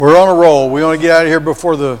We're on a roll. We want to get out of here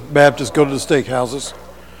before the Baptists go to the steakhouses.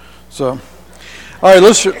 So, all right,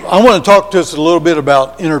 I want to talk to us a little bit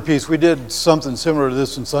about inner peace. We did something similar to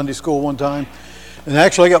this in Sunday school one time. And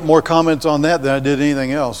actually, I got more comments on that than I did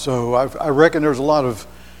anything else. So I reckon there's a lot of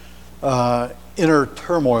inner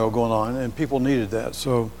turmoil going on, and people needed that.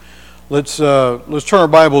 So let's turn our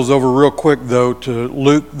Bibles over real quick, though, to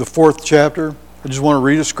Luke, the 4th chapter. I just want to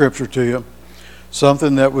read a scripture to you.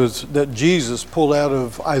 Something that Jesus pulled out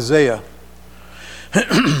of Isaiah.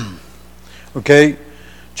 Okay,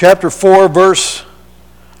 chapter 4, let's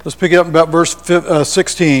pick it up about verse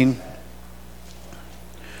 16.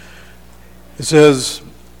 It says,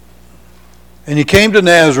 "And he came to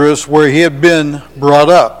Nazareth where he had been brought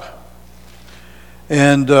up.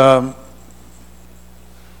 And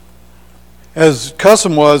as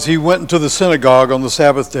custom was, he went into the synagogue on the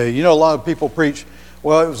Sabbath day." You know, a lot of people preach,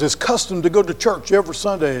 well, it was his custom to go to church every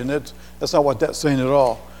Sunday, and that's not what that's saying at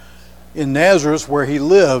all. In Nazareth, where he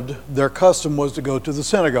lived, their custom was to go to the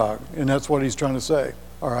synagogue, and that's what he's trying to say,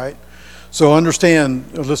 all right? So understand,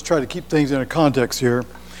 let's try to keep things in a context here.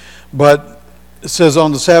 But it says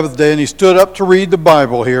on the Sabbath day, and he stood up to read the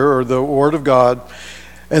Bible here, or the Word of God,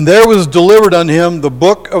 and there was delivered unto him the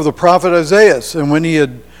book of the prophet Isaiah. And when he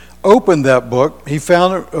had opened that book, he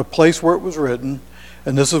found a place where it was written,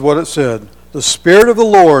 and this is what it said: "The Spirit of the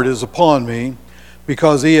Lord is upon me,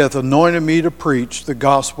 because he hath anointed me to preach the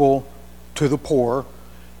gospel to the poor."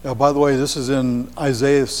 Now, by the way, this is in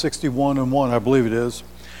Isaiah 61:1, I believe it is.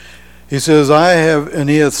 He says, "And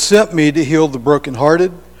he hath sent me to heal the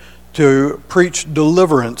brokenhearted, to preach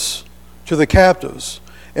deliverance to the captives,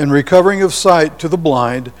 and recovering of sight to the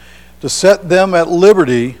blind, to set them at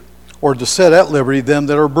liberty, or to set at liberty them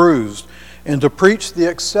that are bruised, and to preach the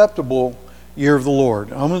acceptable year of the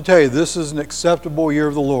Lord." I'm going to tell you, this is an acceptable year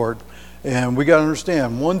of the Lord. And we got to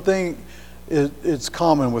understand, one thing it's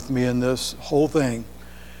common with me in this whole thing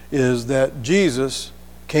is that Jesus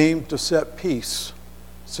came to set peace,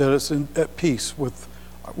 set us at peace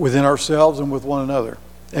within ourselves and with one another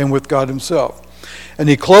and with God himself. "And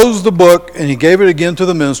he closed the book, and he gave it again to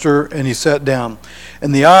the minister, and he sat down.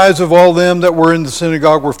 And the eyes of all them that were in the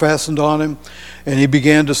synagogue were fastened on him. And he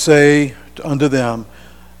began to say unto them,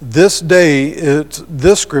 This day is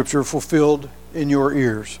this scripture fulfilled in your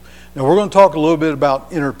ears." Now we're going to talk a little bit about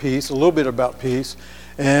inner peace, a little bit about peace.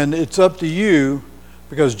 And it's up to you,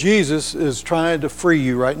 because Jesus is trying to free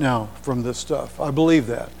you right now from this stuff. I believe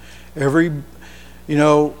that.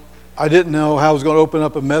 I didn't know how I was going to open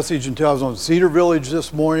up a message until I was on Cedar Village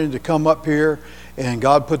this morning to come up here, and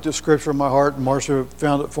God put this scripture in my heart, and Marcia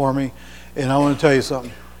found it for me. And I want to tell you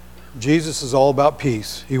something. Jesus is all about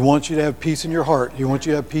peace. He wants you to have peace in your heart. He wants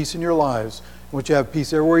you to have peace in your lives. He wants you to have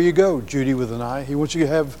peace everywhere you go, Judy with an I. He wants you to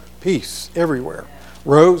have peace everywhere.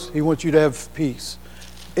 Rose, he wants you to have peace.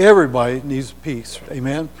 Everybody needs peace.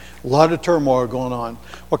 Amen? A lot of turmoil going on.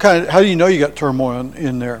 How do you know you got turmoil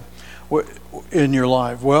in there? In your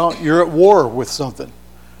life? Well, you're at war with something.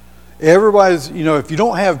 Everybody's, if you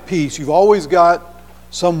don't have peace, you've always got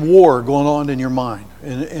some war going on in your mind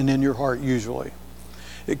and in your heart usually.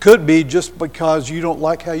 It could be just because you don't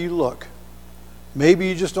like how you look. Maybe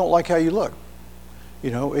you just don't like how you look.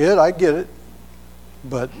 Ed, I get it.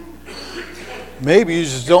 But maybe you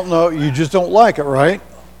just don't know, you just don't like it, right?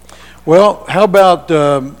 Well, how about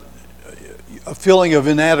a feeling of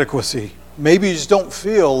inadequacy? Maybe you just don't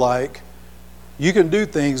feel like you can do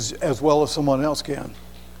things as well as someone else can.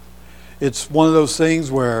 It's one of those things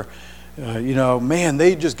where, man,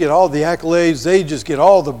 they just get all the accolades, they just get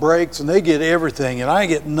all the breaks, and they get everything, and I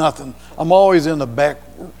get nothing. I'm always in the back,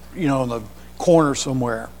 in the corner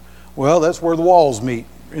somewhere. Well, that's where the walls meet,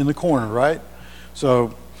 in the corner, right?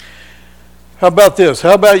 So, how about this?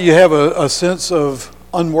 How about you have a sense of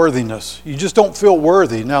unworthiness? You just don't feel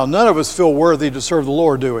worthy. Now, none of us feel worthy to serve the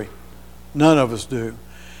Lord, do we? None of us do.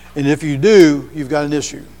 And if you do, you've got an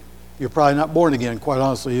issue. You're probably not born again, quite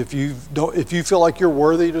honestly. If you feel like you're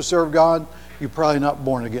worthy to serve God, you're probably not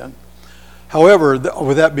born again. However,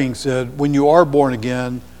 with that being said, when you are born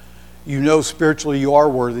again, you know spiritually you are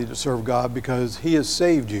worthy to serve God because He has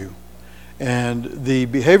saved you. And the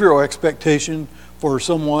behavioral expectation for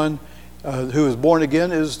someone who is born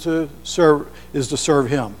again is to serve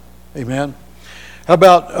Him. Amen. How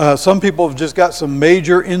about some people have just got some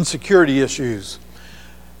major insecurity issues?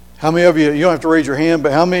 How many of you don't have to raise your hand,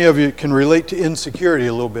 but how many of you can relate to insecurity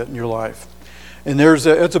a little bit in your life? And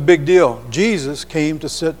that's a big deal. Jesus came to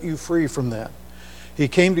set you free from that. He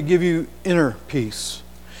came to give you inner peace.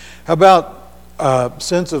 How about a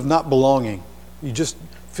sense of not belonging? You just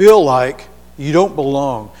feel like you don't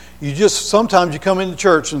belong. Sometimes you come into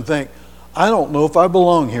church and think, I don't know if I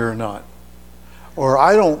belong here or not. Or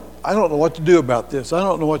I don't know what to do about this. I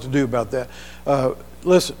don't know what to do about that.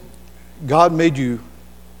 Listen, God made you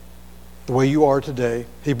the way you are today.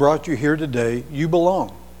 He brought you here today. You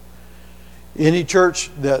belong. Any church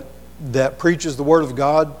that preaches the Word of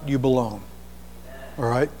God, you belong. All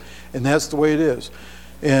right? And that's the way it is.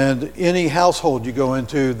 And any household you go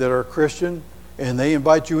into that are Christian and they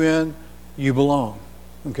invite you in, you belong.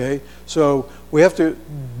 Okay? So we have to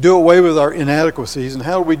do away with our inadequacies. And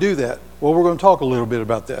how do we do that? Well, we're going to talk a little bit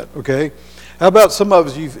about that. Okay? How about some of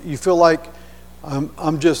us, you feel like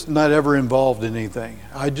I'm just not ever involved in anything.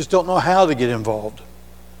 I just don't know how to get involved.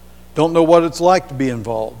 Don't know what it's like to be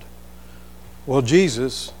involved. Well,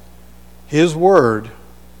 Jesus, His Word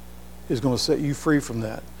is going to set you free from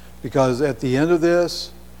that. Because at the end of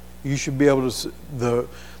this, you should be able to,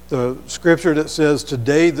 the scripture that says,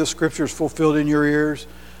 today the scripture is fulfilled in your ears,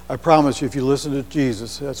 I promise you, if you listen to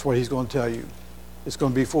Jesus, that's what He's going to tell you. It's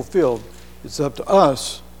going to be fulfilled. It's up to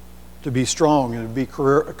us to be strong and to be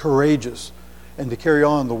courageous and to carry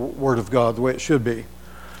on the Word of God the way it should be.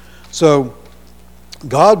 So,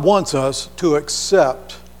 God wants us to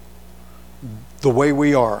accept the way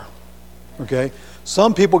we are. Okay?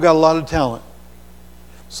 Some people got a lot of talent.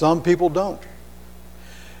 Some people don't.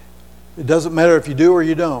 It doesn't matter if you do or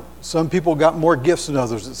you don't. Some people got more gifts than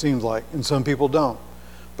others, it seems like, and some people don't.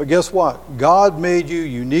 But guess what? God made you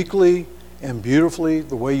uniquely and beautifully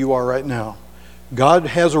the way you are right now. God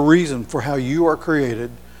has a reason for how you are created.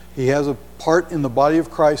 He has a part in the body of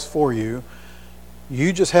Christ for you.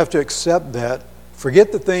 You just have to accept that.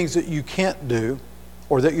 Forget the things that you can't do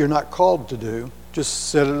or that you're not called to do. Just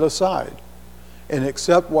set it aside and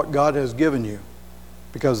accept what God has given you,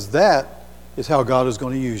 because that is how God is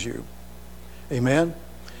going to use you. Amen?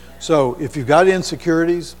 So if you've got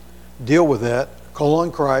insecurities, deal with that. Call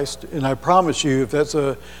on Christ. And I promise you, if that's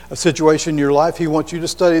a situation in your life, He wants you to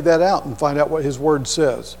study that out and find out what His Word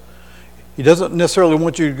says. He doesn't necessarily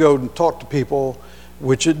want you to go and talk to people,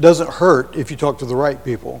 which it doesn't hurt if you talk to the right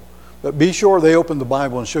people. But be sure they open the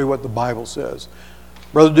Bible and show you what the Bible says.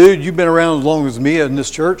 Brother Dude, you've been around as long as me in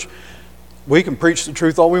this church. We can preach the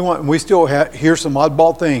truth all we want, and we still hear some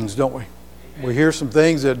oddball things, don't we? We hear some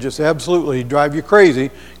things that just absolutely drive you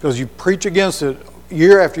crazy because you preach against it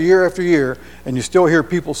year after year after year, and you still hear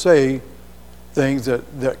people say things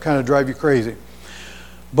that kind of drive you crazy.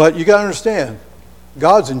 But you got to understand,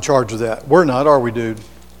 God's in charge of that. We're not, are we, Dude?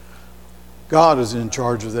 God is in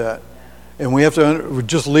charge of that. And we have to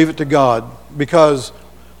just leave it to God, because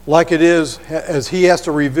like it is, as He has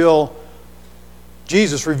to reveal,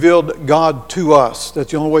 Jesus revealed God to us.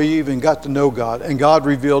 That's the only way you even got to know God. And God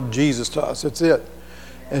revealed Jesus to us. That's it.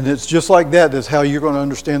 And it's just like that. That's how you're going to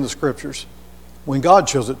understand the Scriptures, when God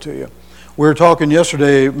shows it to you. We were talking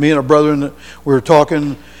yesterday, me and a brother, we were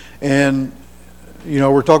talking, and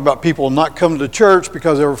we're talking about people not coming to church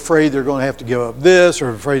because they're afraid they're going to have to give up this, or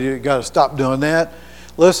afraid you got to stop doing that.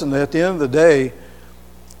 Listen, at the end of the day,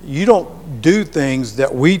 you don't do things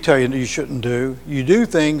that we tell you that you shouldn't do. You do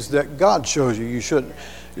things that God shows you you shouldn't.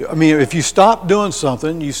 I mean, if you stop doing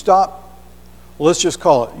something, you stop, let's just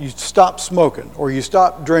call it, you stop smoking, or you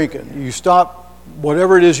stop drinking, you stop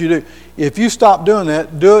whatever it is you do. If you stop doing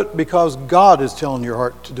that, do it because God is telling your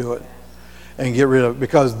heart to do it, and get rid of it,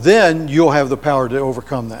 because then you'll have the power to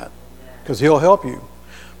overcome that, because He'll help you.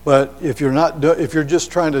 But if you're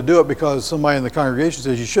just trying to do it because somebody in the congregation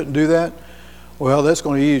says you shouldn't do that, well, that's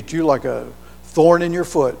going to eat you like a thorn in your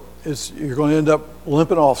foot. You're going to end up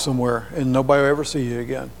limping off somewhere, and nobody will ever see you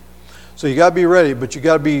again. So you got to be ready, but you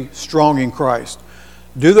got to be strong in Christ.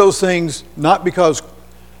 Do those things not because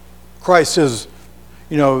Christ says,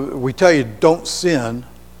 we tell you don't sin,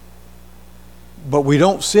 but we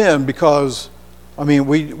don't sin because,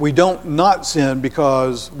 we don't not sin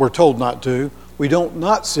because we're told not to. We don't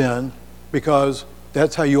not sin because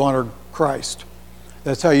that's how you honor Christ.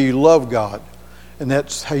 That's how you love God. And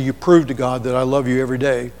that's how you prove to God that I love you every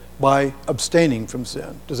day, by abstaining from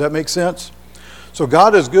sin. Does that make sense? So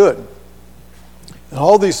God is good. And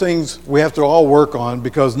all these things we have to all work on,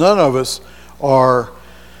 because none of us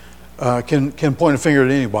can point a finger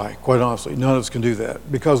at anybody, quite honestly. None of us can do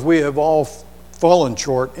that, because we have all fallen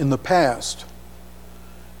short in the past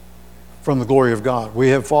from the glory of God. We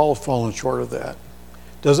have all fallen short of that.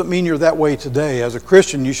 Doesn't mean you're that way today. As a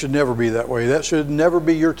Christian, you should never be that way. That should never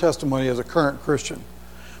be your testimony as a current Christian.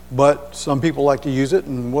 But some people like to use it,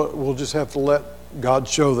 and we'll just have to let God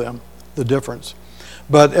show them the difference.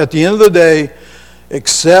 But at the end of the day,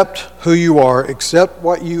 accept who you are, accept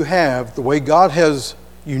what you have, the way God has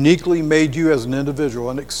uniquely made you as an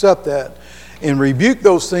individual, and accept that, and rebuke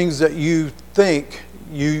those things that you think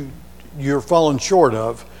you're falling short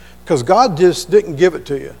of, because God just didn't give it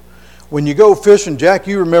to you. When you go fishing, Jack,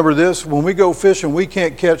 you remember this, when we go fishing, we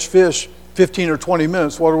can't catch fish 15 or 20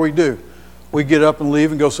 minutes. What do? We get up and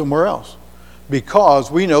leave and go somewhere else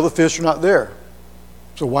because we know the fish are not there.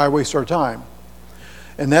 So why waste our time?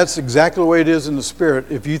 And that's exactly the way it is in the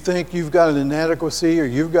Spirit. If you think you've got an inadequacy or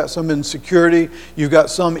you've got some insecurity, you've got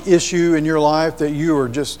some issue in your life that you are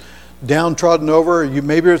just downtrodden over,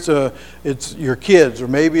 maybe it's your kids, or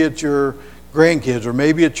maybe it's your grandkids, or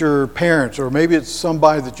maybe it's your parents, or maybe it's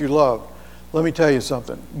somebody that you love. Let me tell you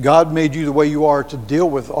something. God made you the way you are to deal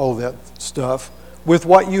with all that stuff with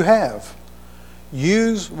what you have.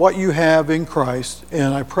 Use what you have in Christ,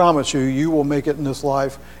 and I promise you, you will make it in this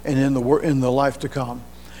life and in the life to come.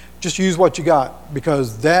 Just use what you got,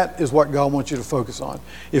 because that is what God wants you to focus on.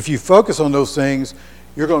 If you focus on those things,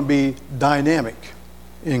 you're going to be dynamic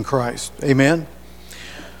in Christ. Amen?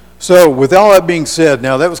 So with all that being said,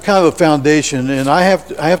 now that was kind of the foundation, and I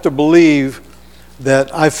have to believe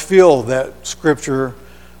that I feel that Scripture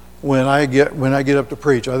when I get up to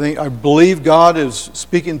preach. I believe God is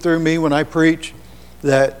speaking through me when I preach,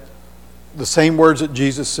 that the same words that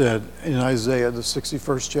Jesus said in Isaiah, the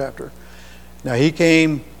 61st chapter. Now He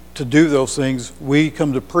came to do those things. We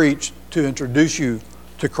come to preach to introduce you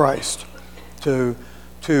to Christ, to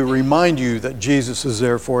remind you that Jesus is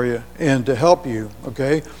there for you and to help you,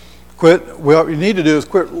 okay? What we need to do is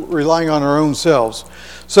quit relying on our own selves.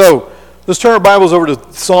 So let's turn our Bibles over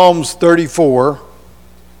to Psalms 34.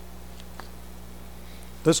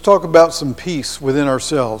 Let's talk about some peace within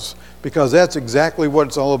ourselves, because that's exactly what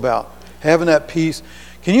it's all about. Having that peace.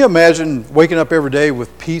 Can you imagine waking up every day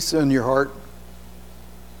with peace in your heart?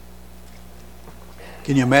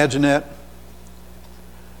 Can you imagine that?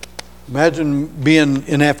 Imagine being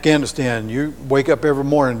in Afghanistan. You wake up every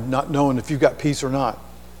morning not knowing if you've got peace or not.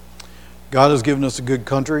 God has given us a good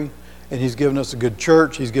country, and He's given us a good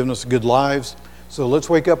church. He's given us good lives. So let's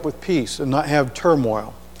wake up with peace and not have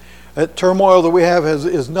turmoil. That turmoil that we have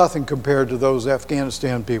is nothing compared to those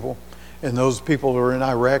Afghanistan people and those people who are in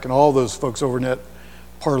Iraq and all those folks over in that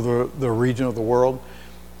part of the region of the world.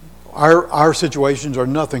 Our situations are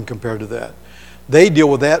nothing compared to that. They deal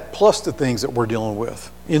with that plus the things that we're dealing with,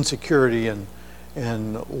 insecurity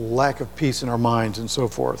and lack of peace in our minds and so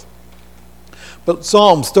forth. But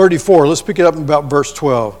Psalms 34, let's pick it up in about verse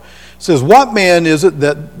 12. It says, "What man is it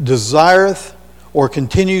that desireth or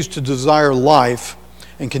continues to desire life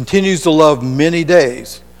and continues to love many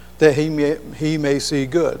days, that he may see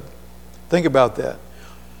good?" Think about that.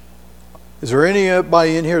 Is there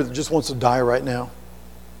anybody in here that just wants to die right now?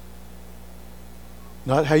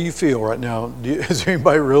 Not how you feel right now. Is there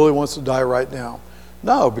anybody who really wants to die right now?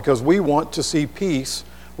 No, because we want to see peace.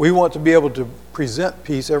 We want to be able to present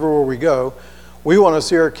peace everywhere we go. We want to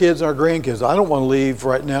see our kids and our grandkids. I don't want to leave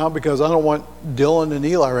right now because I don't want Dylan and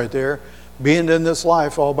Eli right there being in this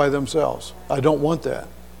life all by themselves. I don't want that.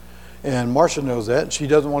 And Marcia knows that, and she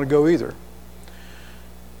doesn't want to go either.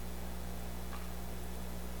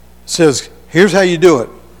 It says, here's how you do it.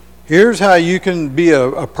 Here's how you can be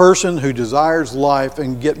a person who desires life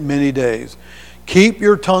and get many days. Keep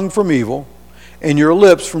your tongue from evil and your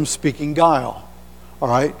lips from speaking guile. All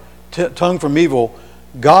right? Tongue from evil.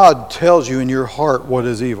 God tells you in your heart what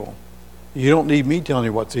is evil. You don't need me telling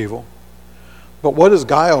you what's evil. But what does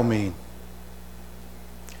guile mean?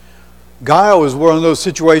 Guile is one of those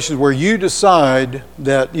situations where you decide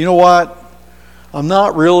that, you know what, I'm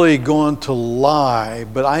not really going to lie,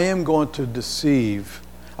 but I am going to deceive.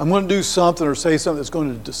 I'm going to do something or say something that's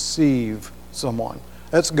going to deceive someone.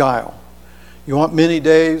 That's guile. You want many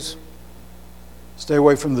days? Stay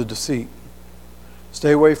away from the deceit.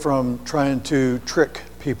 Stay away from trying to trick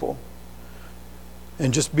people.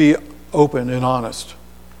 And just be open and honest,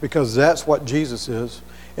 because that's what Jesus is.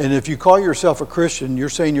 And if you call yourself a Christian, you're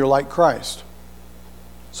saying you're like Christ.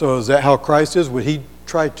 So is that how Christ is? Would He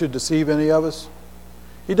try to deceive any of us?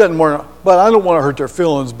 He doesn't want to, but I don't want to hurt their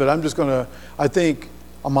feelings, but I think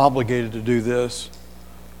I'm obligated to do this.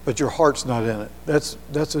 But your heart's not in it.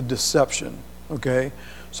 That's a deception, okay?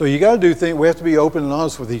 So you got to do things, we have to be open and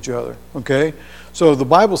honest with each other, okay? So the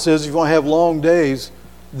Bible says if you want to have long days,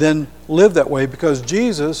 then live that way, because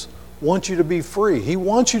Jesus wants you to be free. He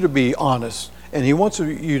wants you to be honest, and He wants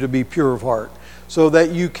you to be pure of heart so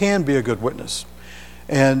that you can be a good witness.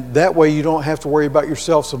 And that way you don't have to worry about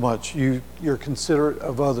yourself so much. You're considerate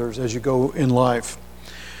of others as you go in life.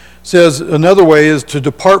 It says another way is to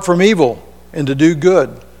depart from evil and to do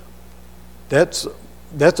good. That's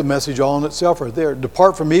a message all in itself right there.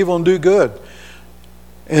 Depart from evil and do good.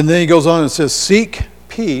 And then he goes on and says, seek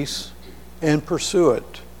peace and pursue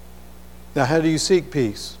it. Now, how do you seek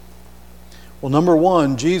peace? Well, number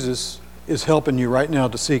one, Jesus is helping you right now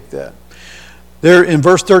to seek that. There in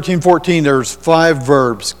verse 13, 14, there's 5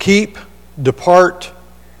 verbs: keep, depart,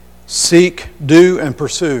 seek, do, and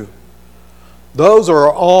pursue. Those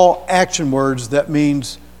are all action words. That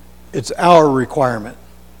means it's our requirement.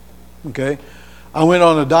 Okay? I went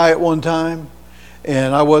on a diet one time,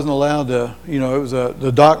 and I wasn't allowed to, it was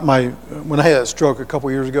when I had a stroke a couple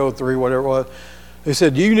years ago, 3, whatever it was, they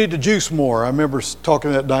said, you need to juice more. I remember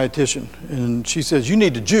talking to that dietitian, and she says, you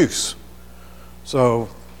need to juice. So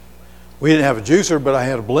we didn't have a juicer, but I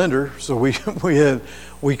had a blender, so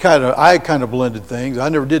I kind of blended things. I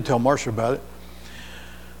never did tell Marcia about it.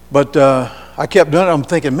 But I kept doing it. I'm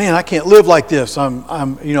thinking, man, I can't live like this. I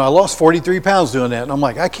lost 43 pounds doing that. And I'm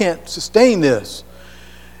like, I can't sustain this.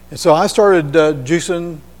 And so I started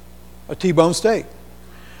juicing a T-bone steak.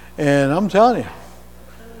 And I'm telling you,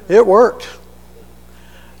 it worked.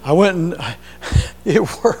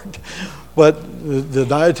 It worked. But the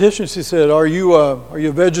dietitian, she said, are you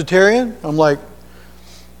a vegetarian? I'm like,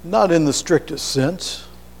 not in the strictest sense.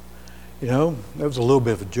 That was a little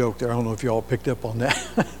bit of a joke there. I don't know if you all picked up on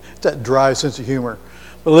that. That dry sense of humor.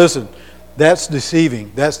 But listen, that's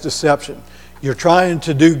deceiving. That's deception. You're trying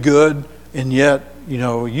to do good, and yet, you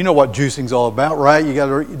know what juicing's all about, right? You got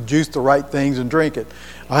to juice the right things and drink it.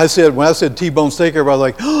 When I said T-bone steak, everybody was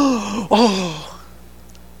like, oh.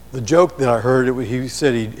 The joke that I heard, he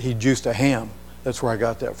said he juiced a ham. That's where I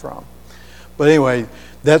got that from. But anyway,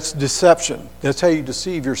 that's deception. That's how you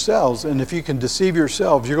deceive yourselves. And if you can deceive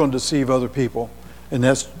yourselves, you're going to deceive other people. And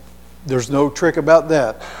there's no trick about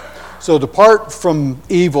that. So depart from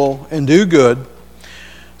evil and do good.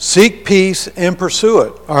 Seek peace and pursue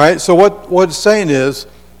it. All right, so what it's saying is,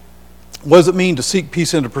 what does it mean to seek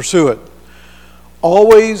peace and to pursue it?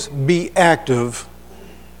 Always be active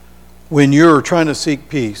when you're trying to seek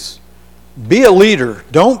peace. Be a leader.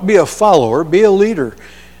 Don't be a follower. Be a leader.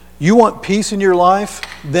 You want peace in your life?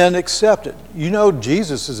 Then accept it. You know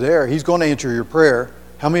Jesus is there. He's going to answer your prayer.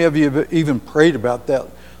 How many of you have even prayed about that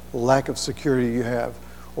lack of security you have,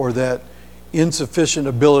 or that insufficient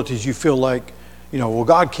abilities you feel like, well,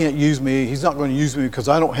 God can't use me. He's not going to use me because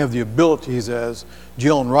I don't have the abilities as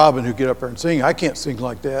Jill and Robin who get up there and sing. I can't sing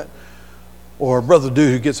like that. Or Brother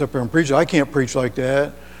Dude who gets up there and preaches. I can't preach like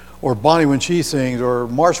that. Or Bonnie when she sings. Or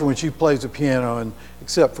Marsha when she plays the piano. And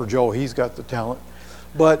except for Joel, he's got the talent.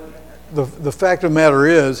 But the fact of the matter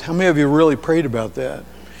is, how many of you really prayed about that?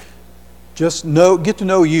 Just get to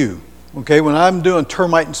know you. Okay, when I'm doing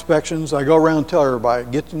termite inspections, I go around and tell everybody,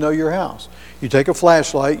 get to know your house. You take a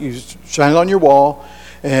flashlight, you shine it on your wall,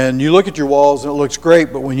 and you look at your walls and it looks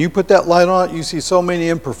great, but when you put that light on it, you see so many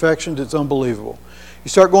imperfections, it's unbelievable. You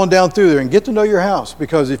start going down through there and get to know your house,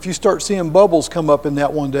 because if you start seeing bubbles come up in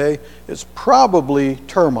that one day, it's probably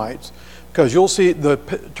termites, because you'll see the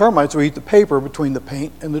termites will eat the paper between the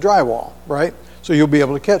paint and the drywall, right? So you'll be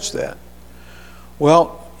able to catch that.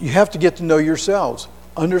 Well, you have to get to know yourselves.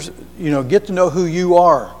 Get to know who you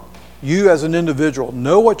are. You as an individual.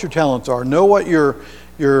 Know what your talents are. Know what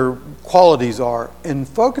your qualities are. And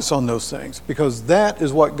focus on those things, because that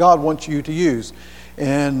is what God wants you to use.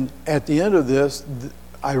 And at the end of this,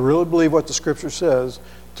 I really believe what the Scripture says.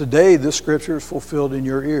 Today, this Scripture is fulfilled in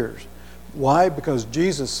your ears. Why? Because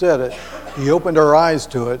Jesus said it. He opened our eyes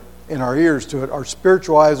to it and our ears to it, our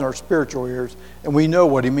spiritual eyes and our spiritual ears. And we know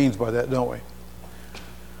what He means by that, don't we?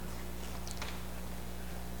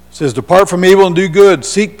 It says, depart from evil and do good.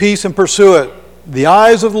 Seek peace and pursue it. The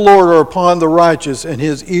eyes of the Lord are upon the righteous, and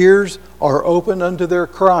His ears are open unto their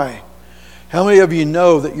cry. How many of you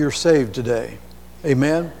know that you're saved today?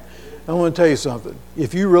 Amen? I want to tell you something.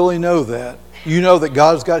 If you really know that, you know that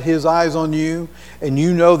God's got His eyes on you, and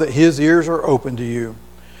you know that His ears are open to you.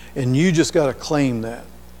 And you just got to claim that.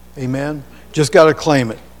 Amen? Just got to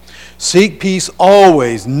claim it. Seek peace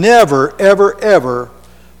always. Never, ever, ever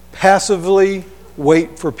passively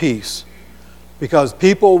wait for peace, because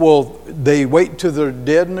people they wait till they're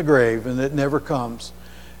dead in the grave and it never comes.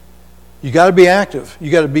 You got to be active.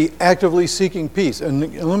 You got to be actively seeking peace.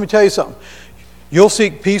 And let me tell you something. You'll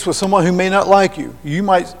seek peace with someone who may not like you.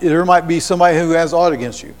 There might be somebody who has aught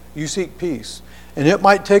against you. You seek peace, and it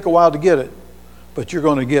might take a while to get it, but you're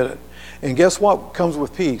going to get it. And guess what comes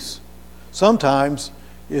with peace? Sometimes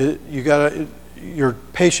your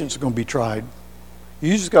patience is going to be tried.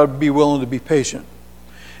 You just got to be willing to be patient.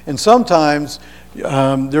 And sometimes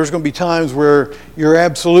there's going to be times where you're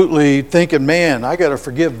absolutely thinking, man, I got to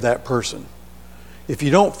forgive that person. If you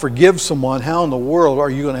don't forgive someone, how in the world are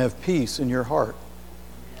you going to have peace in your heart?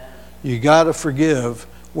 You got to forgive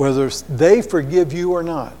whether they forgive you or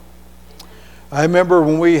not. I remember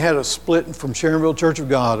when we had a split from Sharonville Church of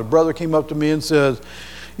God, a brother came up to me and said,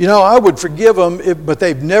 I would forgive them, but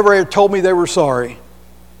they've never told me they were sorry.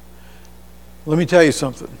 Let me tell you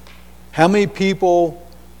something. How many people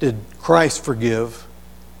did Christ forgive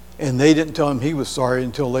and they didn't tell him he was sorry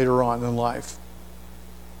until later on in life?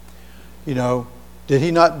 You know, did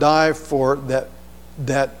he not die for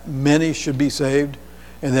that many should be saved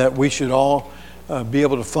and that we should all be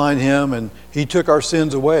able to find him? And he took our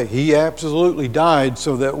sins away. He absolutely died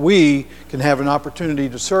so that we can have an opportunity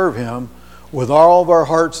to serve him with all of our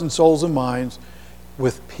hearts and souls and minds,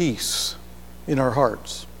 with peace in our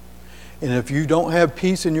hearts. And if you don't have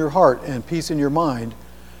peace in your heart and peace in your mind,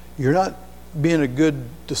 you're not being a good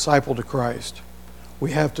disciple to Christ.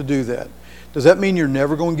 We have to do that. Does that mean you're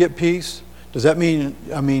never going to get peace? Does that mean,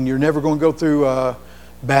 you're never going to go through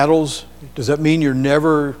battles? Does that mean you're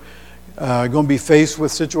never going to be faced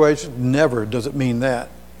with situations? Never does it mean that.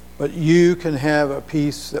 But you can have a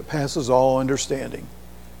peace that passes all understanding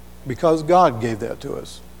because God gave that to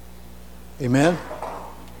us. Amen?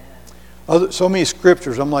 So many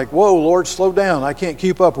scriptures, I'm like, whoa, Lord, slow down. I can't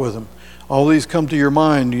keep up with them. All these come to your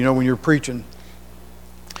mind, when you're preaching.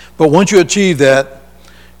 But once you achieve that,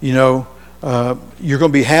 you're going to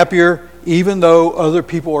be happier, even though other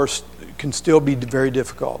people can still be very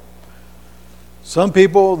difficult. Some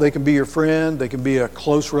people, they can be your friend, they can be a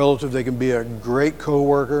close relative, they can be a great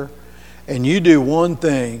coworker, and you do one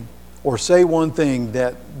thing or say one thing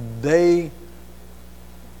that they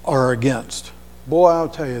are against. Boy, I'll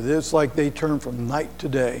tell you, it's like they turn from night to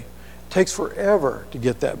day. It takes forever to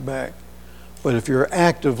get that back. But if you're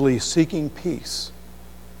actively seeking peace,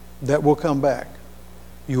 that will come back.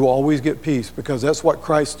 You will always get peace because that's what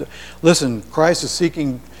Christ... Listen, Christ is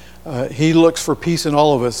seeking... he looks for peace in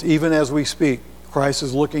all of us, even as we speak. Christ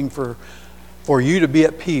is looking for you to be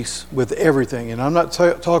at peace with everything. And I'm not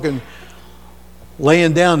talking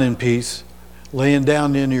laying down in peace, laying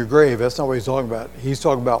down in your grave. That's not what he's talking about. He's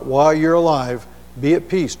talking about while you're alive, be at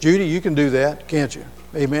peace. Judy, you can do that, can't you?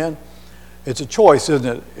 Amen? It's a choice,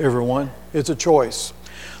 isn't it, everyone? It's a choice.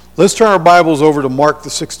 Let's turn our Bibles over to Mark, the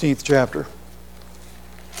 16th chapter.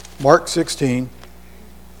 Mark 16.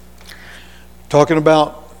 Talking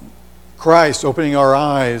about Christ opening our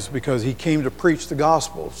eyes because he came to preach the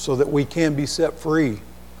gospel so that we can be set free.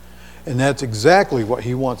 And that's exactly what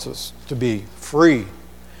he wants us to be, free.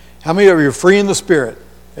 How many of you are free in the Spirit?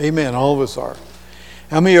 Amen. All of us are.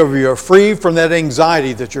 How many of you are free from that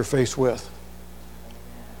anxiety that you're faced with?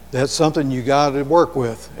 That's something you got to work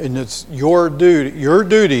with. And it's your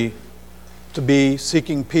duty to be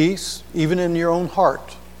seeking peace, even in your own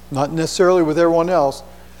heart. Not necessarily with everyone else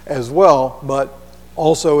as well, but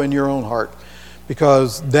also in your own heart.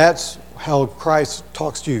 Because that's how Christ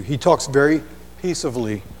talks to you. He talks very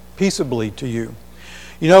peaceably to you.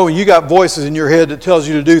 When you got voices in your head that tells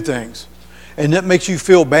you to do things, and that makes you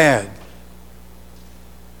feel bad,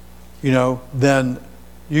 then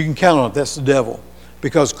you can count on it. That's the devil.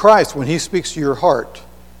 Because Christ, when he speaks to your heart,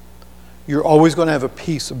 you're always going to have a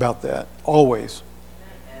peace about that. Always.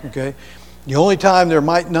 Okay? The only time there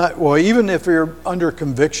might not, even if you're under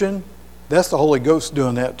conviction, that's the Holy Ghost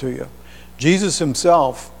doing that to you. Jesus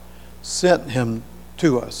himself sent him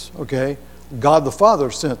to us. Okay? God the Father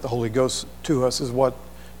sent the Holy Ghost to us is what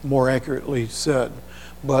more accurately said.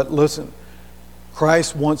 But listen,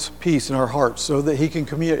 Christ wants peace in our hearts so that he can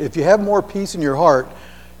communicate. If you have more peace in your heart,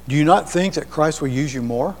 do you not think that Christ will use you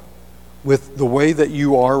more with the way that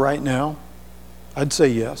you are right now? I'd say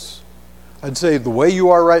yes. I'd say the way you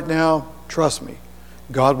are right now, trust me,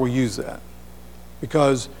 God will use that.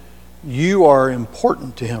 Because you are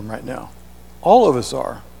important to him right now. All of us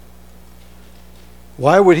are.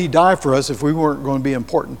 Why would he die for us if we weren't going to be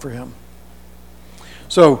important for him?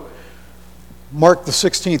 So, Mark the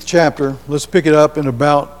 16th chapter, let's pick it up in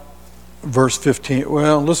about verse 15.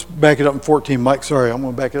 Well, let's back it up in 14. Mike, sorry, I'm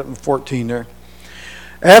going to back it up in 14 there.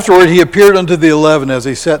 Afterward, he appeared unto the 11 as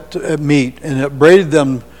they sat at meat, and upbraided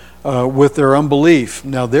them with their unbelief.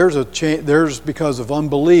 Now, there's because of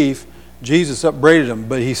unbelief, Jesus upbraided them,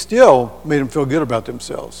 but he still made them feel good about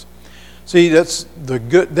themselves. See, that's the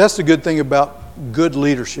good thing about good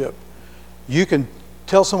leadership. You can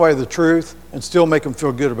tell somebody the truth and still make them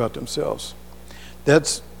feel good about themselves.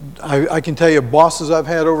 I can tell you bosses I've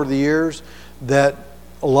had over the years that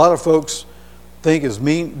a lot of folks think is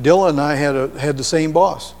mean. Dylan and I had the same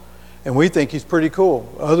boss, and we think he's pretty cool.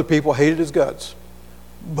 Other people hated his guts,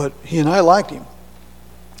 but he and I liked him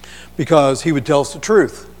because he would tell us the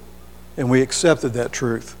truth, and we accepted that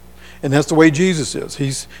truth. And that's the way Jesus is.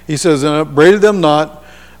 He says, and upbraided them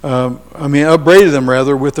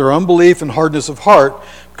rather with their unbelief and hardness of heart,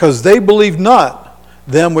 because they believed not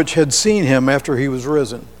them which had seen him after he was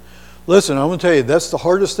risen. Listen, I'm going to tell you, that's the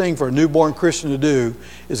hardest thing for a newborn Christian to do,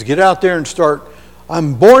 is get out there and start,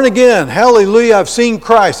 I'm born again, hallelujah, I've seen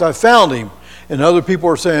Christ, I've found him. And other people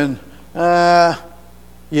are saying, yeah,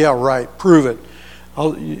 right, prove it.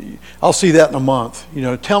 I'll see that in a month.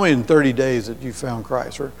 Tell me in 30 days that you found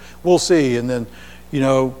Christ, or we'll see. And then,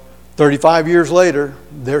 35 years later,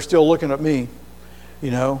 they're still looking at me,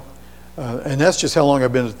 and that's just how long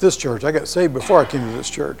I've been at this church. I got saved before I came to this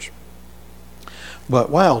church. But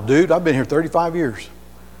wow, dude, I've been here 35 years.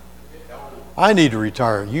 I need to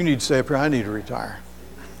retire. You need to stay up here. I need to retire.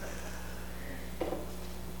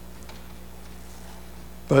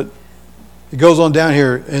 But it goes on down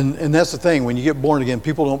here, and that's the thing. When you get born again,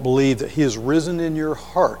 people don't believe that He has risen in your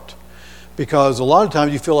heart, because a lot of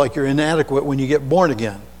times you feel like you're inadequate when you get born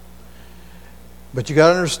again. But you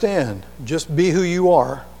got to understand, just be who you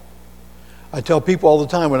are. I tell people all the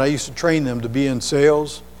time when I used to train them to be in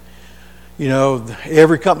sales,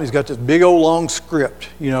 every company's got this big old long script.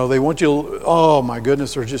 They want you, oh my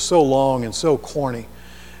goodness, they're just so long and so corny.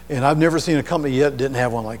 And I've never seen a company yet that didn't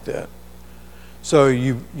have one like that. So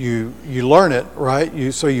you learn it,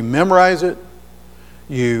 right? So you memorize it,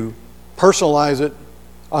 you personalize it.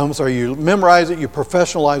 You memorize it, you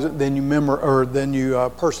professionalize it, then you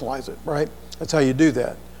personalize it, right? That's how you do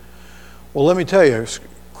that. Well, let me tell you,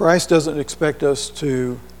 Christ doesn't expect us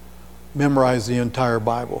to memorize the entire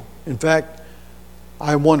Bible. In fact,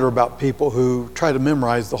 I wonder about people who try to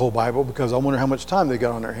memorize the whole Bible, because I wonder how much time they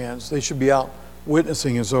got on their hands. They should be out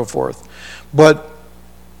witnessing and so forth. But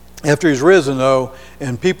after He's risen, though,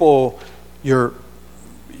 and people, you're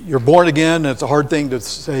born again, and it's a hard thing to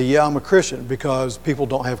say, yeah, I'm a Christian, because people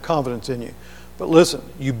don't have confidence in you. But listen,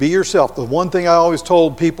 you be yourself. The one thing I always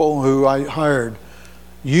told people who I hired,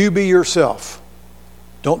 you be yourself.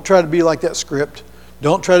 Don't try to be like that script.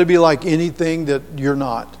 Don't try to be like anything that you're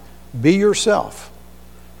not. Be yourself,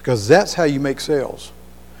 because that's how you make sales.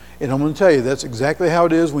 And I'm going to tell you, that's exactly how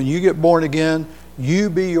it is when you get born again. You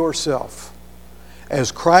be yourself.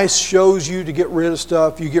 As Christ shows you to get rid of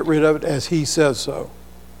stuff, you get rid of it as He says so.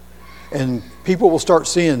 And people will start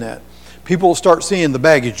seeing that. People will start seeing the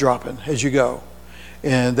baggage dropping as you go.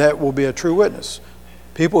 And that will be a true witness.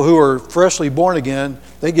 People who are freshly born again,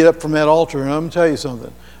 they get up from that altar, and I'm going to tell you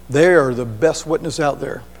something. They are the best witness out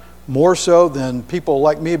there. More so than people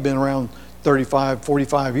like me have been around 35,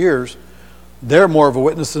 45 years. They're more of a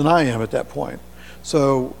witness than I am at that point.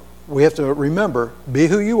 So we have to remember, be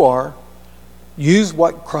who you are. Use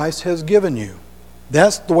what Christ has given you.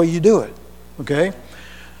 That's the way you do it. Okay?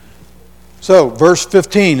 So, verse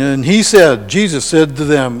 15, and Jesus said to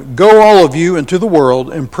them, go all of you into the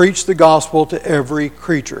world and preach the gospel to every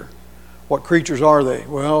creature. What creatures are they?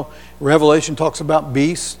 Well, Revelation talks about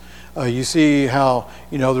beasts. You see how,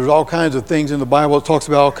 there's all kinds of things in the Bible that talks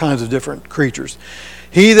about all kinds of different creatures.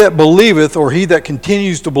 He that believeth, or he that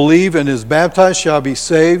continues to believe and is baptized shall be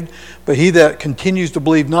saved, but he that continues to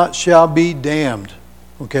believe not shall be damned.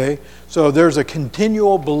 Okay? So there's a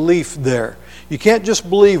continual belief there. You can't just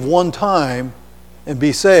believe one time and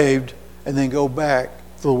be saved and then go back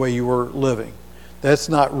to the way you were living. That's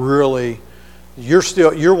not really,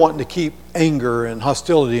 you're wanting to keep anger and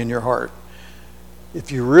hostility in your heart.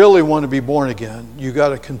 If you really want to be born again, you got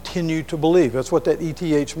to continue to believe. That's what that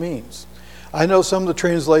ETH means. I know some of the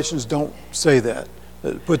translations don't say that.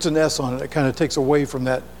 It puts an S on it. It kind of takes away from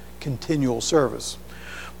that continual service.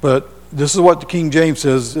 But this is what the King James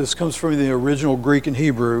says. This comes from the original Greek and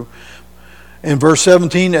Hebrew. In verse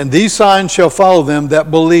 17, and these signs shall follow them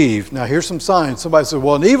that believe. Now here's some signs. Somebody said,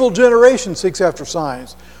 well, an evil generation seeks after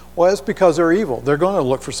signs. Well, that's because they're evil. They're going to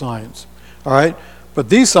look for signs. All right? But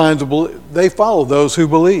these signs, they follow those who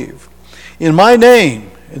believe. In my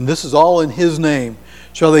name, and this is all in His name,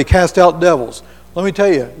 shall they cast out devils. Let me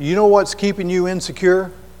tell you, you know what's keeping you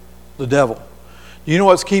insecure? The devil. You know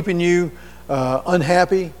what's keeping you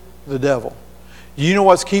unhappy? The devil. You know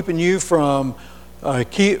what's keeping you from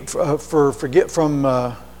forgiving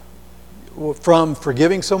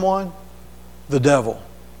someone? The devil.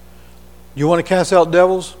 You want to cast out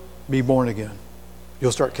devils? Be born again.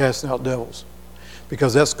 You'll start casting out devils,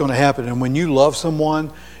 because that's going to happen. And when you love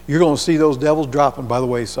someone, you're going to see those devils dropping by the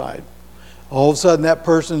wayside. All of a sudden, that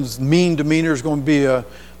person's mean demeanor is going to be a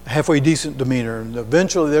halfway decent demeanor. And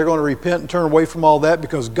eventually, they're going to repent and turn away from all that,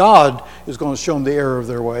 because God is going to show them the error of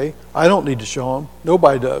their way. I don't need to show them.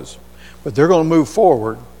 Nobody does. But they're going to move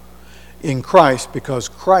forward in Christ, because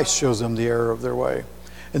Christ shows them the error of their way.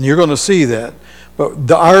 And you're going to see that.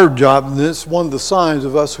 But our job, and this is one of the signs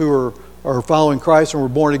of us who are following Christ and we're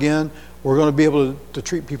born again, we're going to be able to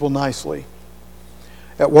treat people nicely.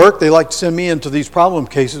 At work, they like to send me into these problem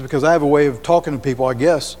cases because I have a way of talking to people, I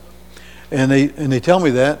guess. And they tell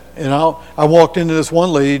me that. And I walked into this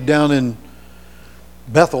one lady down in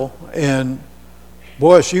Bethel, and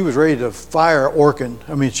boy, she was ready to fire Orkin.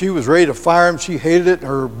 I mean, she was ready to fire him. She hated it.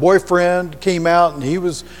 Her boyfriend came out, and he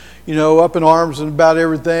was, up in arms and about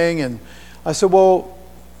everything. And I said, well,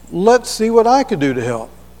 let's see what I could do to help.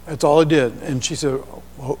 That's all I did. And she said,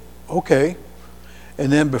 okay.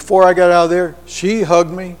 And then before I got out of there, she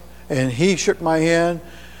hugged me, and he shook my hand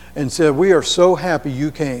and said, we are so happy you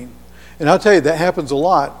came. And I'll tell you, that happens a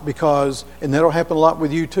lot and that'll happen a lot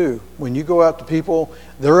with you too. When you go out to people,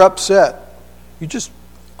 they're upset. You just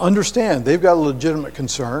understand they've got a legitimate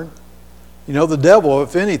concern. The devil,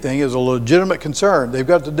 if anything, is a legitimate concern. They've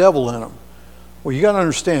got the devil in them. Well, you got to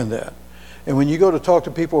understand that. And when you go to talk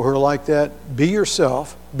to people who are like that, be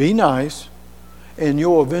yourself, be nice, and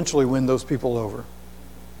you'll eventually win those people over.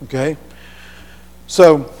 Okay?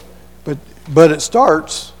 So, but it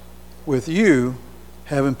starts with you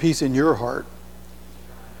having peace in your heart.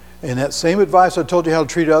 And that same advice I told you how to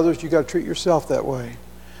treat others, you got to treat yourself that way.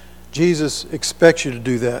 Jesus expects you to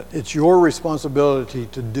do that. It's your responsibility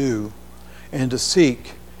to do and to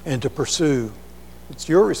seek and to pursue. It's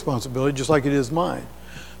your responsibility just like it is mine.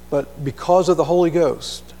 But because of the Holy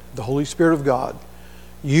Ghost, the Holy Spirit of God,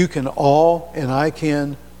 you can and I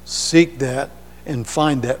can seek that and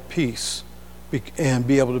find that peace and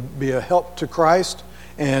be able to be a help to Christ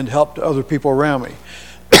and help to other people around me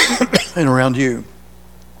and around you.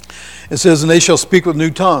 It says, and they shall speak with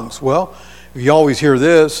new tongues. Well, you always hear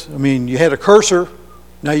this. I mean, you had a curser,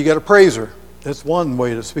 now you got a praiser. That's one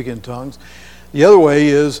way to speak in tongues. The other way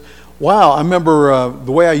is, wow, I remember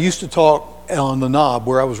the way I used to talk on the Knob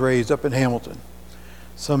where I was raised up in Hamilton.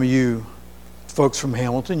 Some of you folks from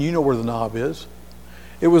Hamilton, you know where the Knob is.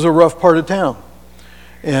 It was a rough part of town.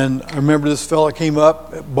 And I remember this fella came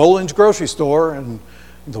up at Bolin's grocery store, and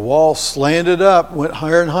the wall slanted up, went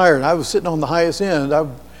higher and higher. And I was sitting on the highest end.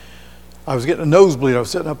 I was getting a nosebleed. I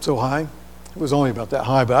was sitting up so high. It was only about that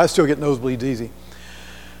high, but I still get nosebleeds easy.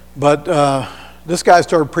 But this guy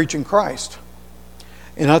started preaching Christ.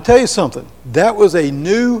 And I'll tell you something. That was a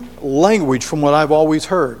new language from what I've always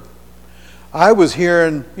heard. I was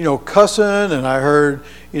hearing, cussing, and I heard,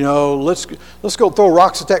 let's go throw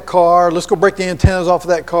rocks at that car. Let's go break the antennas off of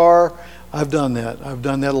that car. I've done that. I've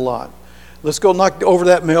done that a lot. Let's go knock over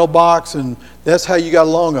that mailbox, and that's how you got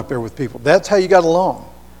along up there with people. That's how you got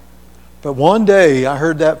along. But one day I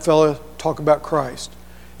heard that fella talk about Christ,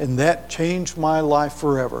 and that changed my life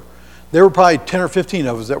forever. There were probably 10 or 15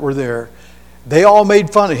 of us that were there. They all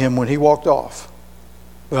made fun of him when he walked off.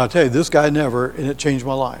 But I'll tell you, this guy never, and it changed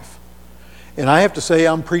my life. And I have to say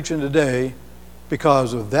I'm preaching today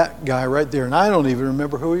because of that guy right there. And I don't even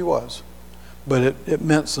remember who he was. But it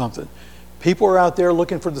meant something. People are out there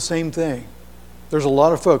looking for the same thing. There's a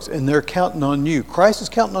lot of folks, and they're counting on you. Christ is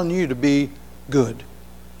counting on you to be good.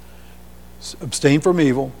 Abstain from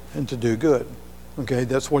evil and to do good. Okay,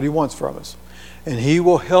 that's what he wants from us. And he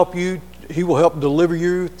will help you. He will help deliver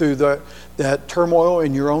you through that turmoil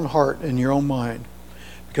in your own heart and your own mind.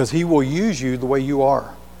 Because he will use you the way you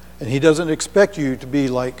are. And he doesn't expect you to be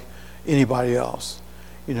like anybody else.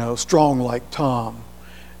 Strong like Tom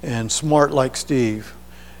and smart like Steve.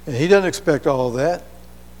 And he doesn't expect all of that.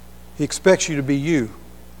 He expects you to be you.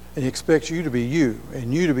 And he expects you to be you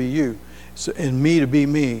and you to be you. And me to be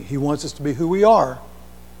me. He wants us to be who we are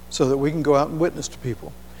so that we can go out and witness to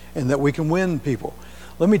people and that we can win people.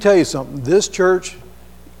 Let me tell you something. This church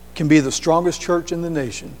can be the strongest church in the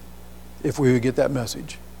nation if we would get that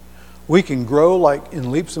message. We can grow like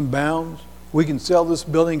in leaps and bounds. We can sell this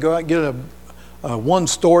building, go out and get a one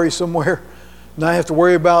story somewhere, not have to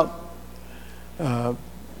worry about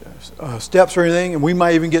steps or anything. And we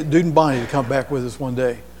might even get Dude and Bonnie to come back with us one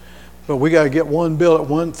day. But we got to get one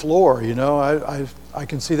floor, I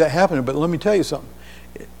can see that happening. But let me tell you something.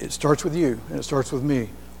 It starts with you and it starts with me.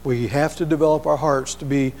 We have to develop our hearts to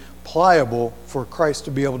be pliable for Christ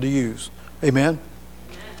to be able to use. Amen?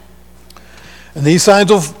 And these signs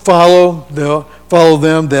will follow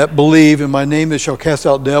them that believe in my name. They shall cast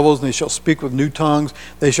out devils, and they shall speak with new tongues.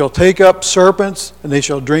 They shall take up serpents, and they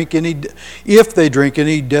shall drink if they drink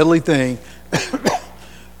any deadly thing.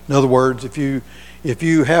 In other words, if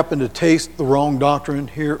you happen to taste the wrong doctrine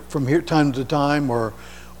from time to time, or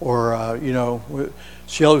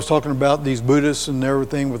Shelley was talking about these Buddhists and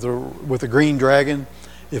everything with the green dragon.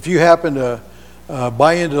 If you happen to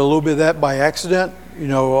buy into a little bit of that by accident,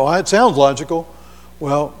 it sounds logical.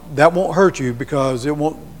 Well, that won't hurt you because it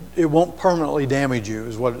won't permanently damage you,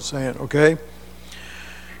 is what it's saying, okay?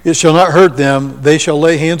 It shall not hurt them. They shall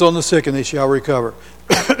lay hands on the sick and they shall recover.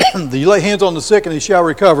 You lay hands on the sick and they shall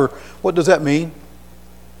recover. What does that mean?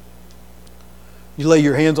 You lay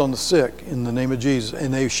your hands on the sick in the name of Jesus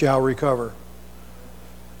and they shall recover.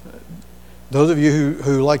 Those of you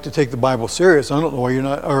who like to take the Bible serious, I don't know why you're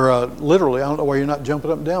not, or literally, I don't know why you're not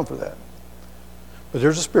jumping up and down for that. But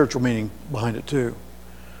there's a spiritual meaning behind it too.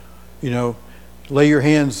 Lay your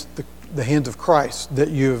hands, the hands of Christ,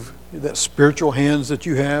 that spiritual hands that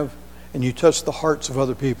you have, and you touch the hearts of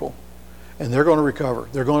other people. And they're going to recover.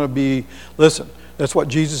 They're going to be, listen, that's what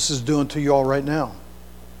Jesus is doing to you all right now.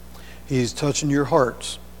 He's touching your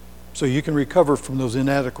hearts so you can recover from those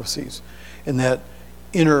inadequacies and that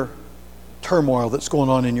inner turmoil that's going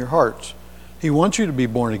on in your hearts. He wants you to be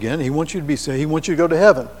born again. He wants you to be saved. He wants you to go to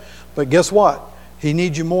heaven. But guess what? He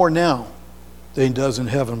needs you more now than he does in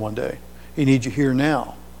heaven one day. He needs you here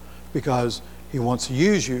now because he wants to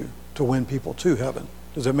use you to win people to heaven.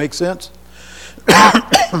 Does that make sense?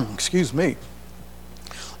 Excuse me.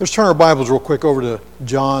 Let's turn our Bibles real quick over to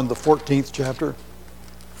John, the 14th chapter.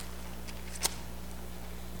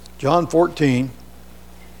 John 14.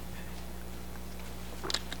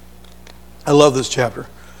 I love this chapter.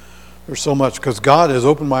 There's so much because God has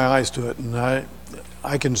opened my eyes to it, and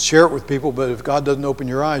I can share it with people, but if God doesn't open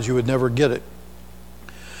your eyes, you would never get it.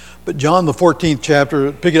 But John, the 14th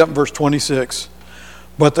chapter, pick it up in verse 26.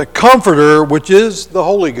 But the Comforter, which is the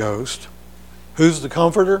Holy Ghost, who's the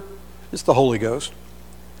Comforter? It's the Holy Ghost,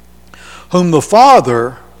 whom the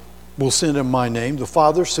Father will send in my name. The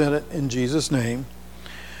Father sent it in Jesus' name.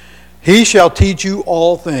 He shall teach you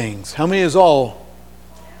all things. How many is all?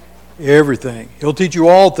 Everything. He'll teach you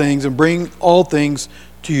all things and bring all things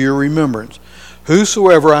to your remembrance.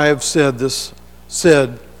 Whatsoever I have said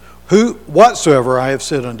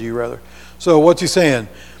unto you, rather. So what's he saying?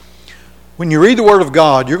 When you read the Word of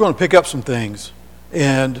God, you're going to pick up some things.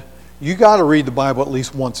 And you got to read the Bible at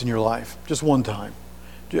least once in your life. Just one time.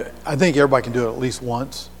 I think everybody can do it at least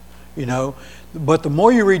once, But the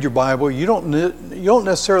more you read your Bible, you don't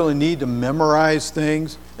necessarily need to memorize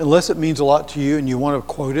things unless it means a lot to you and you want to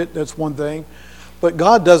quote it. That's one thing. But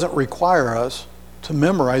God doesn't require us to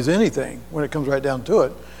memorize anything when it comes right down to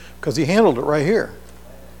it because he handled it right here.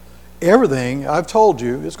 Everything I've told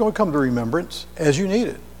you is going to come to remembrance as you need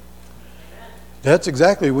it. That's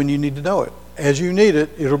exactly when you need to know it. As you need it,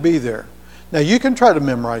 it'll be there. Now you can try to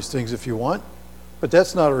memorize things if you want, but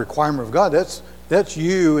that's not a requirement of God. That's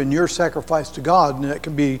you and your sacrifice to God, and it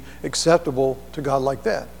can be acceptable to God like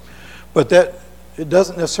that. But it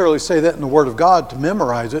doesn't necessarily say that in the Word of God to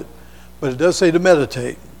memorize it, but it does say to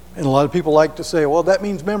meditate. And a lot of people like to say, well, that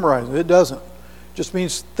means memorize it. It doesn't. It just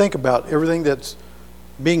means think about everything that's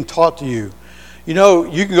being taught to you. You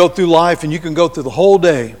can go through life and you can go through the whole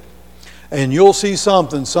day and you'll see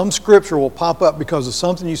something, some scripture will pop up because of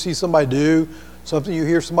something you see somebody do, something you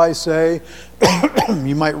hear somebody say.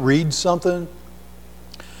 You might read something.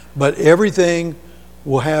 But everything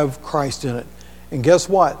will have Christ in it. And guess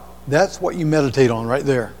what? That's what you meditate on right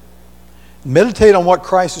there. Meditate on what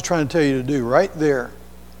Christ is trying to tell you to do right there.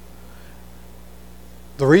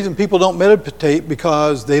 The reason people don't meditate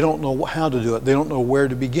because they don't know how to do it. They don't know where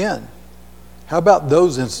to begin. How about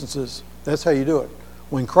those instances? That's how you do it.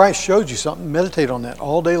 When Christ shows you something, meditate on that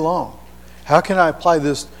all day long. How can I apply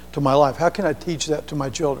this to my life? How can I teach that to my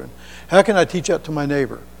children? How can I teach that to my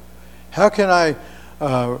neighbor? How can I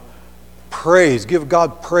give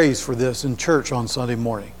God praise for this in church on Sunday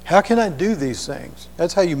morning? How can I do these things?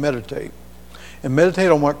 That's how you meditate. And meditate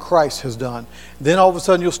on what Christ has done. Then all of a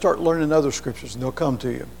sudden you'll start learning other scriptures and they'll come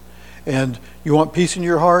to you. And you want peace in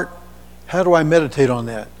your heart? How do I meditate on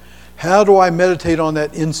that? How do I meditate on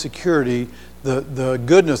that insecurity, the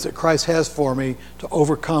goodness that Christ has for me to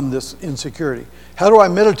overcome this insecurity? How do I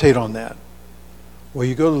meditate on that? Well,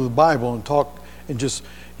 you go to the Bible and talk and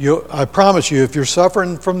I promise you, if you're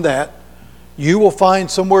suffering from that, you will find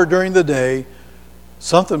somewhere during the day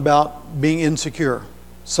something about being insecure.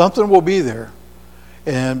 Something will be there.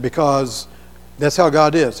 And because that's how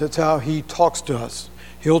God is. That's how he talks to us.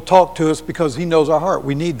 He'll talk to us because he knows our heart.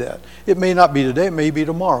 We need that. It may not be today, it may be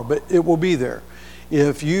tomorrow, but it will be there.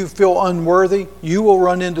 If you feel unworthy, you will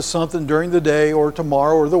run into something during the day or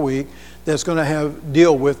tomorrow or the week that's going to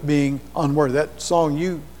deal with being unworthy. That song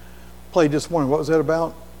you played this morning, what was that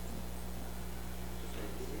about?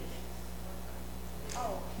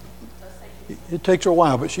 It takes her a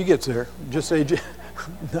while, but she gets there. Just say,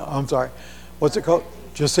 no, I'm sorry. What's it called?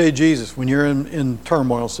 Just say Jesus. When you're in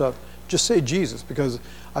turmoil and stuff, just say Jesus, because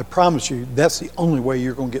I promise you, that's the only way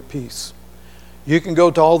you're going to get peace. You can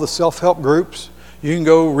go to all the self-help groups. You can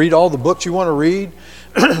go read all the books you want to read.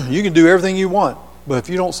 You can do everything you want. But if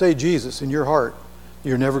you don't say Jesus in your heart,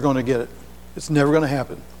 you're never going to get it. It's never going to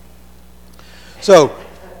happen. So,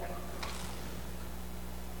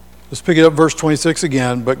 let's pick it up, verse 26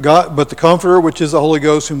 again. But the Comforter, which is the Holy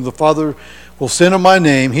Ghost, whom the Father will send in my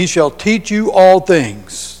name, he shall teach you all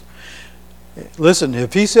things. Listen,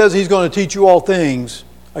 if he says he's going to teach you all things,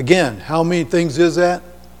 again, how many things is that?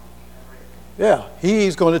 Yeah,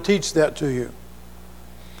 he's going to teach that to you.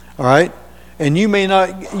 All right? And you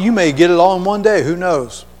may get it all in one day, who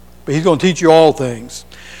knows? But he's going to teach you all things.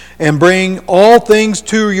 And bring all things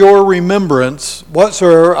to your remembrance,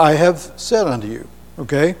 whatsoever I have said unto you.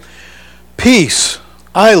 Okay? Peace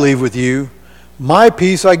I leave with you, my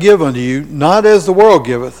peace I give unto you, not as the world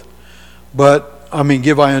giveth,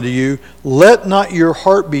 give I unto you. Let not your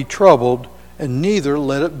heart be troubled, and neither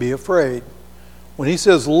let it be afraid. When he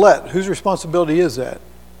says let, whose responsibility is that?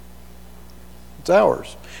 It's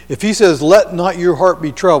ours. If he says let not your heart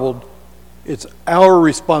be troubled, it's our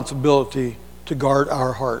responsibility to guard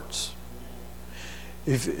our hearts.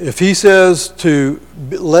 If he says to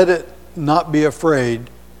let it not be afraid,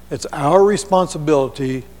 it's our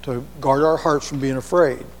responsibility to guard our hearts from being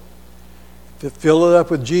afraid. To fill it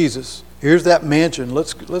up with Jesus. Here's that mansion.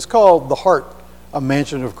 Let's call the heart a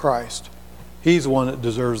mansion of Christ. He's the one that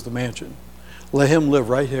deserves the mansion. Let him live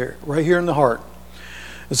right here in the heart.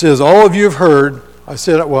 It says, all of you have heard. I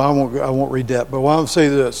won't read that, but I want to say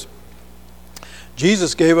this.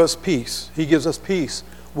 Jesus gave us peace. He gives us peace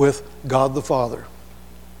with God the Father.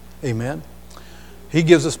 Amen. He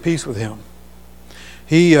gives us peace with him.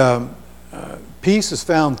 Peace is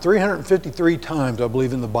found 353 times, I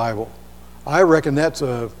believe, in the Bible. I reckon that's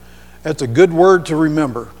a good word to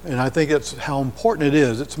remember, and I think that's how important it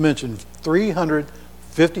is. It's mentioned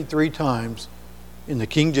 353 times in the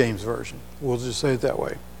King James Version. We'll just say it that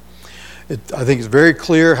way. I think it's very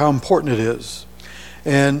clear how important it is.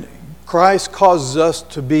 And Christ causes us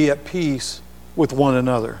to be at peace with one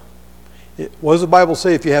another. What does the Bible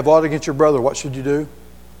say? If you have aught against your brother, what should you do?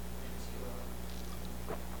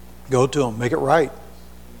 Go to him. Make it right.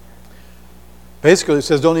 Basically, it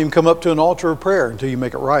says don't even come up to an altar of prayer until you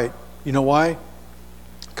make it right. You know why?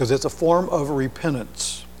 Because it's a form of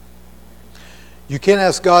repentance. You can't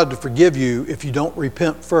ask God to forgive you if you don't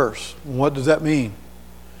repent first. And what does that mean?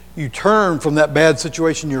 You turn from that bad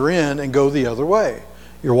situation you're in and go the other way.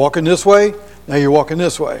 You're walking this way, now you're walking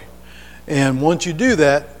this way. And once you do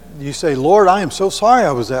that, you say, Lord, I am so sorry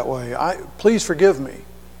I was that way. Please forgive me.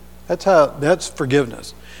 That's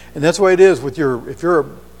forgiveness. And that's the way it is if you're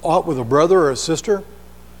out with a brother or a sister.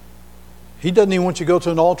 He doesn't even want you to go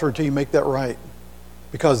to an altar until you make that right.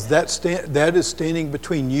 Because that is standing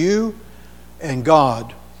between you and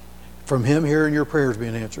God from him hearing your prayers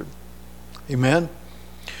being answered. Amen?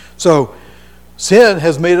 So, sin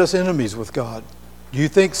has made us enemies with God. Do you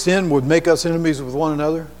think sin would make us enemies with one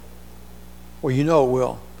another? Well, you know it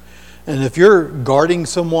will. And if you're guarding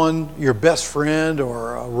someone, your best friend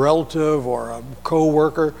or a relative or a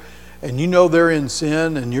co-worker, and you know they're in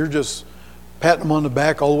sin and you're just patting them on the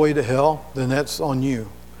back all the way to hell, then that's on you.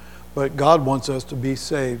 But God wants us to be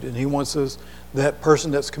saved, and he wants that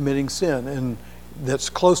person that's committing sin and that's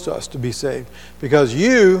close to us to be saved. Because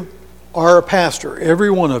you are a pastor.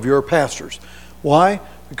 Every one of you are pastors. Why?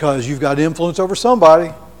 Because you've got influence over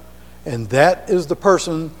somebody, and that is the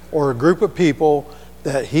person or a group of people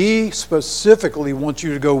that he specifically wants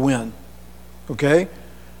you to go win. Okay?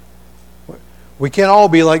 We can't all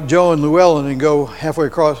be like Joe and Llewellyn and go halfway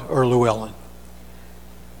across, or Llewellyn,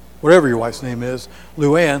 whatever your wife's name is,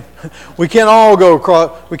 Luann. We can't all go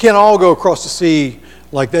across the sea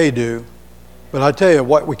like they do. But I tell you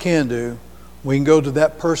what we can do. We can go to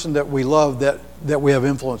that person that we love, that we have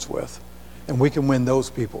influence with, and we can win those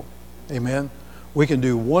people. Amen? We can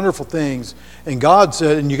do wonderful things. And God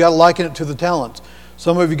said, and you got to liken it to the talents.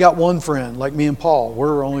 Some of you got one friend, like me and Paul.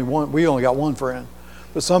 We only got one friend.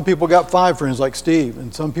 But some people got 5 friends, like Steve.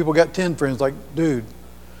 And some people got 10 friends, like Dude.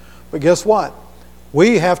 But guess what?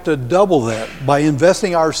 We have to double that by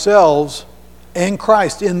investing ourselves and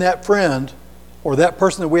Christ in that friend or that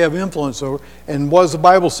person that we have influence over. And what does the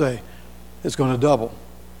Bible say? It's going to double.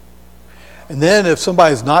 And then if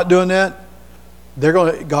somebody's not doing that,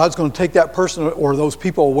 God's going to take that person or those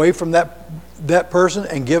people away from that person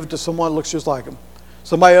and give it to someone that looks just like them.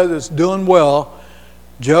 Somebody that's doing well.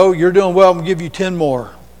 Joe, you're doing well. I'm going to give you 10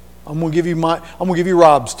 more. I'm going to give you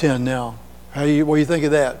Rob's 10 now. What do you think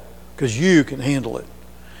of that? Because you can handle it.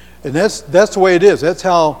 And that's the way it is. That's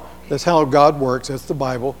how God works. That's the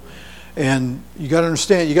Bible. And you got to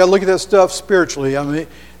understand. You got to look at that stuff spiritually. I mean,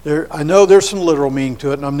 I know there's some literal meaning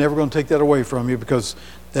to it, and I'm never going to take that away from you because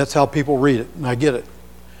that's how people read it, and I get it.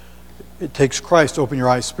 It takes Christ to open your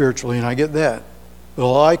eyes spiritually, and I get that. But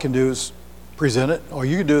all I can do is present it. All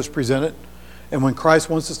you can do is present it. And when Christ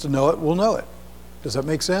wants us to know it, we'll know it. Does that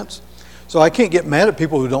make sense? So I can't get mad at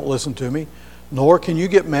people who don't listen to me, nor can you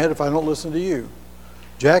get mad if I don't listen to you.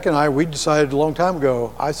 Jack and I, we decided a long time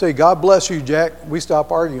ago, I say, God bless you, Jack. We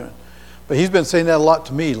stop arguing. But he's been saying that a lot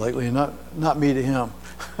to me lately, and not me to him.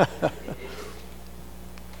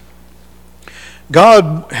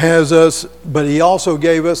 God has us, but he also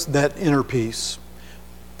gave us that inner peace.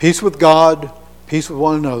 Peace with God, peace with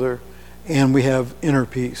one another, and we have inner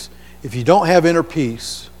peace. If you don't have inner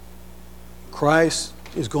peace, Christ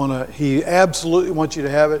is he absolutely wants you to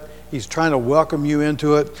have it. He's trying to welcome you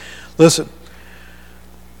into it. Listen,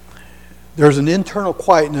 there's an internal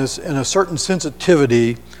quietness and a certain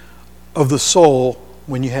sensitivity of the soul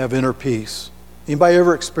when you have inner peace. Anybody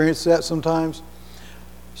ever experienced that sometimes?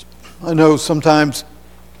 I know sometimes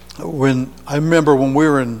I remember when we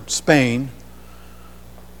were in Spain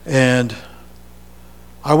and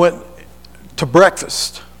I went to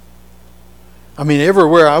breakfast. I mean,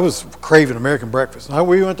 everywhere I was craving American breakfast.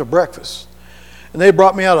 We went to breakfast and they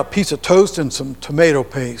brought me out a piece of toast and some tomato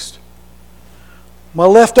paste. My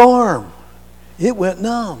left arm, it went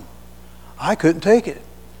numb. I couldn't take it.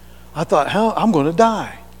 I thought, I'm going to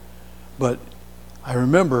die. But I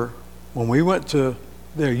remember when we went to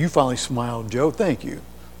there, you finally smiled, Joe. Thank you.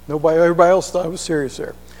 Everybody else thought I was serious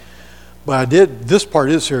there. But I did. This part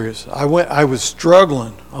is serious. I was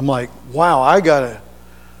struggling. I'm like, wow,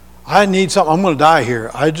 I need something. I'm going to die here.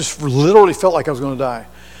 I just literally felt like I was going to die.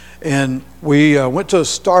 And we went to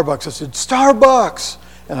Starbucks. I said, Starbucks!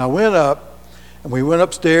 And I went up, and we went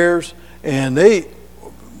upstairs, and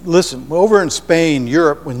listen, over in Spain,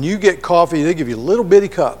 Europe, when you get coffee, they give you little bitty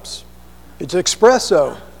cups. It's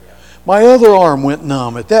espresso. My other arm went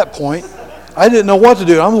numb at that point. I didn't know what to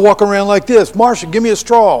do. I'm walking around like this. Marsha, give me a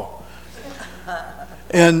straw.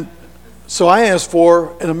 And so I asked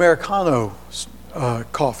for an Americano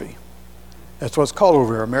coffee. That's what it's called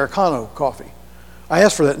over here, Americano coffee. I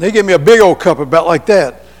asked for that, and they gave me a big old cup about like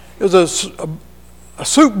that. It was a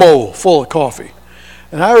soup bowl full of coffee.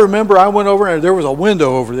 And I remember I went over and there was a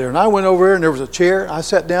window over there. And I went over there and there was a chair. I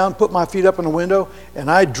sat down, put my feet up in the window,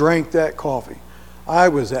 and I drank that coffee. I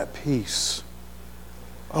was at peace.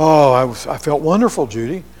 Oh, I felt wonderful,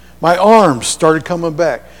 Judy. My arms started coming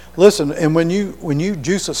back. Listen, and when you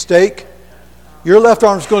juice a steak, your left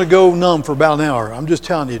arm's going to go numb for about an hour. I'm just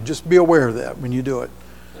telling you, just be aware of that when you do it.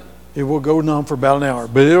 It will go numb for about an hour,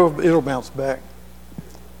 but it'll bounce back.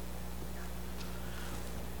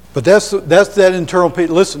 But that's that internal peace.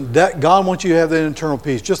 Listen, God wants you to have that internal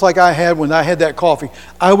peace. Just like I had when I had that coffee.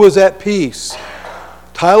 I was at peace.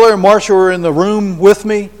 Tyler and Marsha were in the room with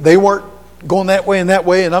me. They weren't going that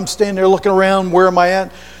way, and I'm standing there looking around, where am I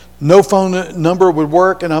at? No phone number would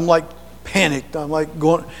work, and I'm like panicked. I'm like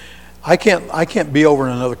going, I can't be over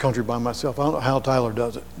in another country by myself. I don't know how Tyler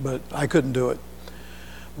does it, but I couldn't do it.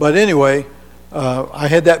 But anyway, I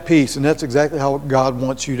had that peace, and that's exactly how God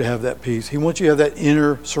wants you to have that peace. He wants you to have that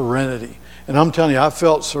inner serenity. And I'm telling you, I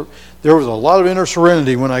felt there was a lot of inner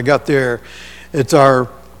serenity when I got there.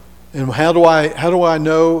 And how do I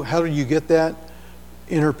know? How do you get that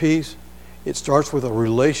inner peace? It starts with a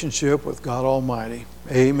relationship with God Almighty.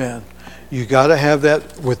 Amen. You got to have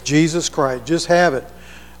that with Jesus Christ. Just have it.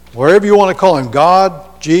 Whatever you want to call him,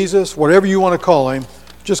 God, Jesus, whatever you want to call him,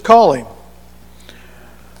 just call him.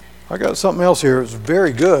 I got something else here. It's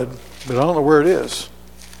very good, but I don't know where it is.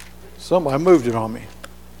 Somebody moved it on me.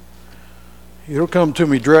 It'll come to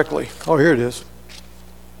me directly. Oh, here it is.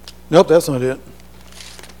 Nope, that's not it.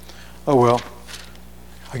 Oh, well.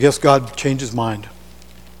 I guess God changed his mind.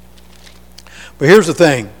 But here's the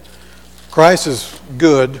thing. Christ is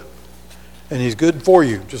good, and he's good for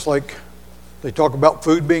you. Just like they talk about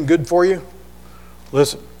food being good for you.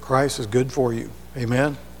 Listen, Christ is good for you.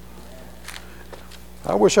 Amen?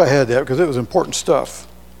 I wish I had that because it was important stuff.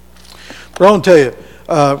 But I want to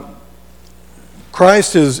tell you,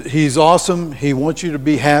 Christ he's awesome. He wants you to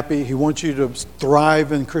be happy. He wants you to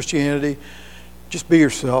thrive in Christianity. Just be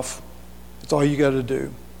yourself. That's all you got to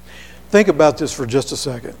do. Think about this for just a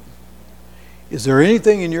second. Is there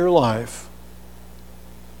anything in your life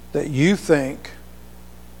that you think,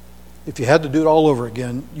 if you had to do it all over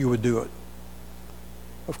again, you would do it?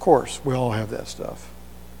 Of course, we all have that stuff.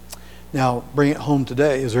 Now, bring it home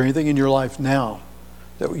today. Is there anything in your life now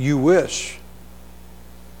that you wish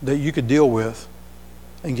that you could deal with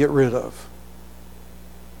and get rid of?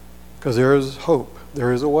 Because there is hope.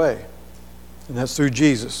 There is a way. And that's through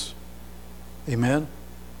Jesus. Amen?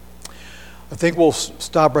 I think we'll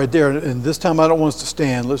stop right there. And this time I don't want us to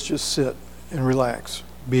stand. Let's just sit and relax.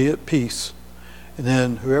 Be at peace. And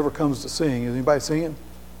then whoever comes to sing, is anybody singing?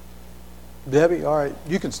 Debbie? All right.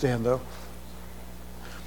 You can stand though.